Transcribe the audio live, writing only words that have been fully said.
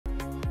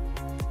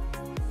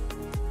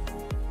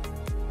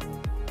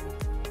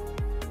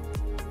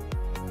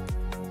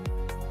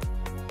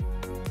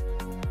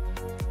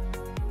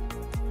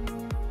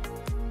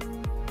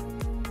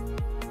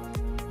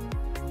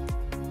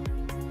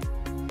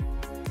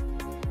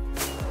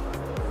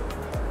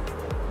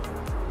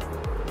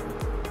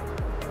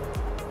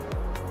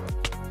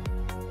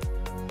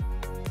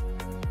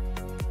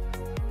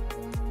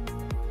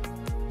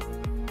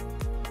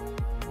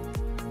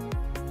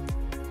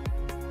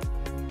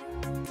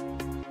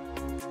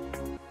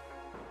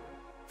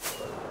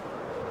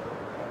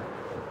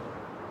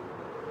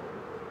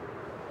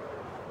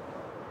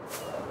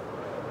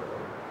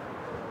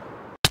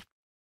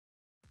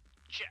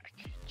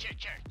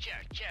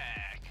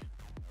Check.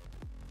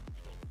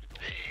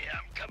 Hey,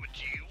 I'm coming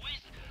to you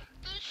with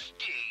the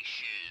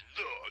station,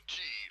 the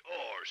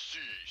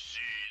TRCC.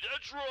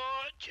 That's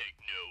right,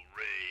 Techno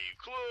Rave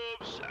Club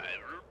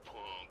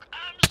Cyberpunk.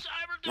 I'm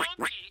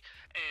Cyberdonkey,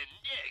 and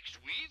next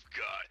we've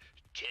got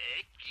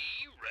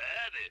Techie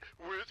Rabbit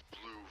with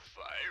Blue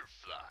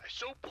Firefly.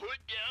 So put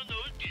down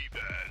those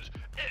D-pads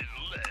and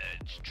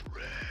let's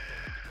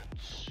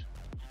trance.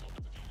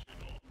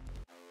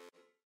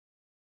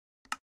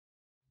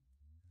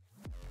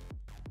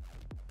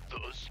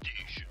 The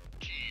station,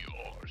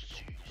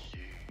 TRCC.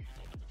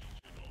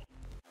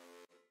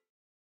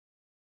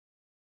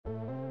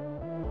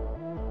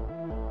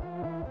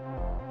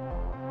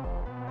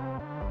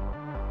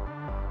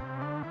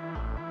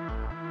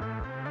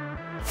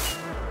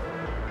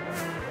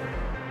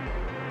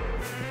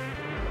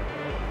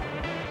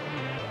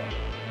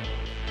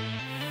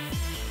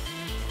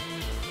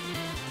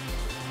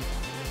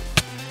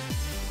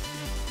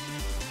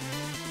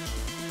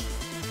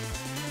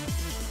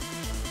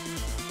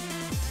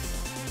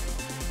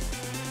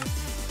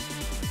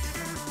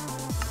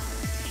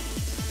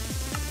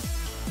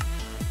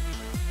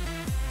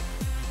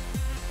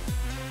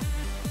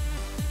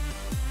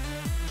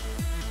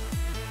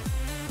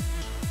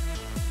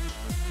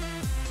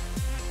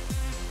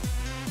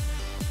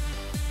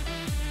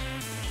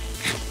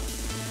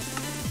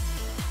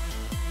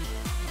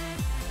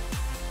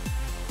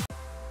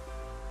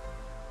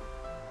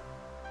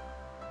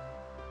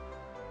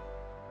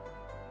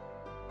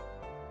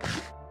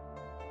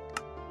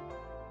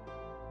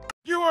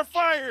 You are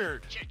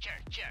fired! Check.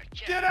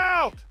 Get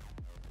out!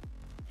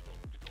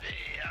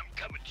 Hey, I'm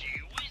coming to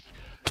you with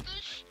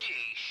the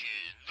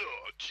station, the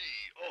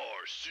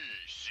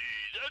TRCC.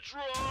 That's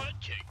right,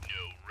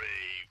 Techno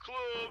Rave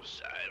Club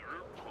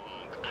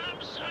Cyberpunk. I'm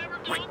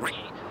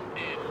Cyberdonkey,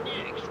 and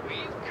next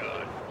we've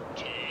got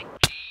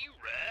Techie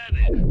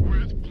Rabbit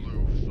with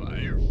Blue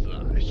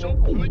Firefly. So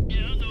put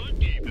down those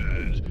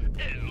D-pads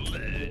and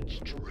let's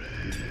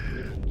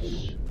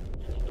trance.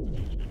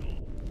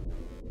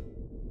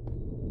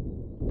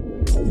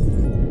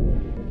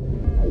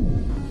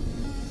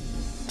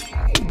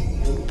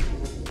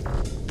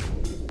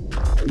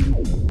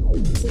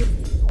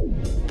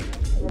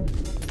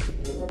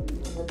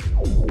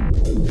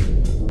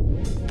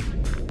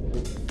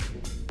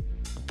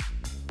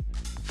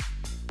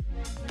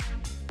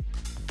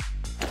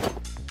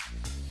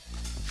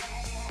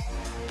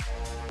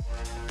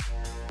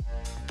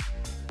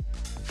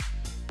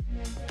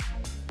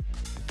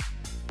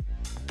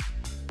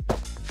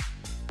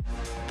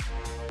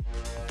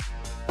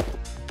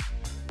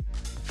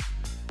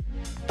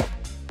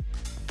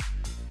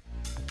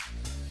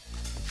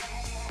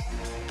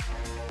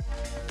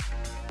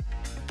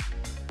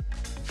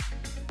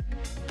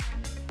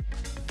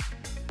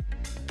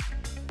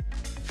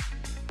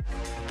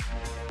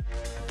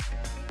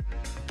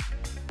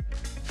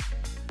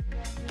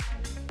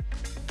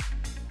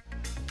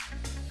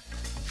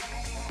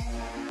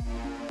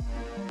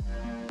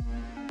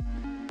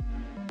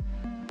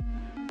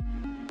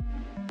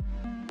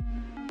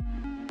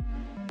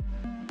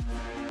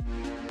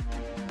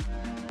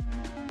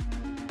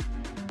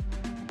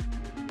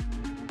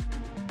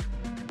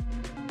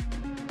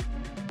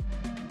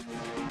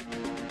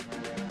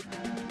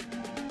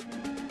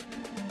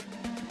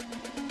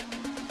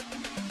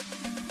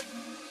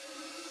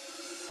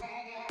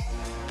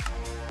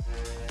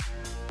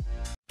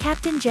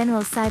 Captain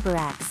General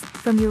Cyberax,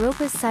 from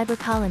Europa's cyber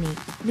colony,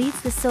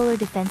 leads the solar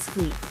defense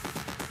fleet.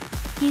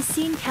 He's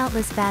seen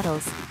countless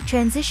battles,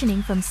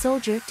 transitioning from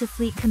soldier to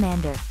fleet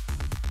commander.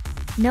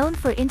 Known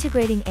for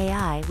integrating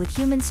AI with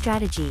human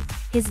strategy,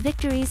 his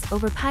victories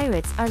over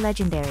pirates are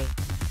legendary.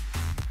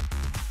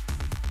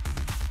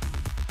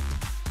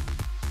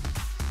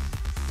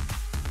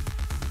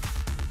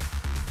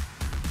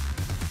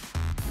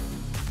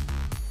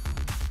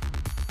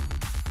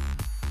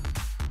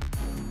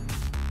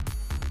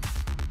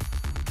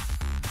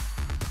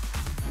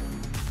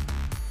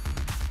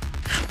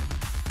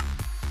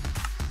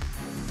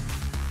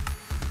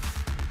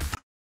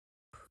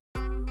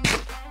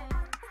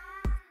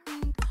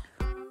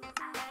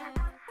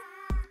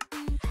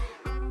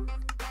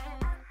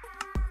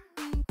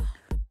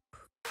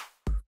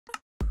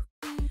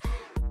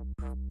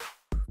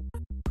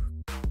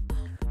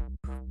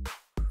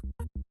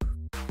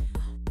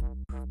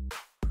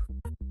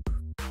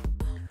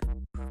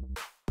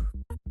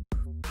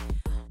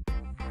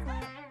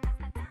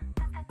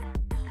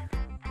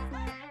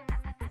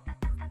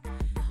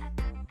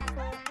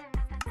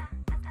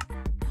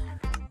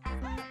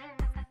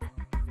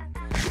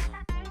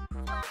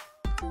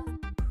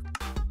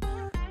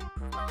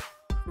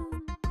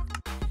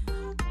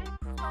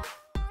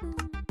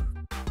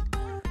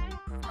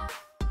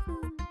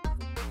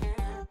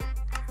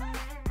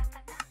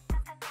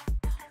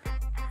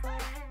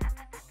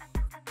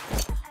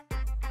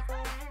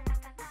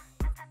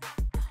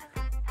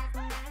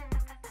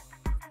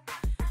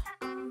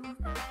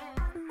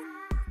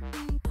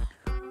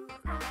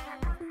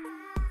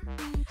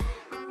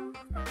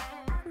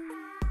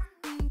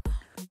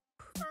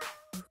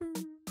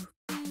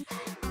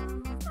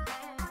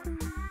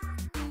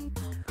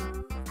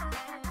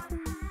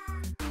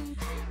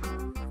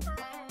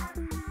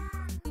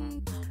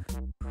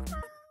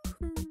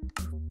 clue.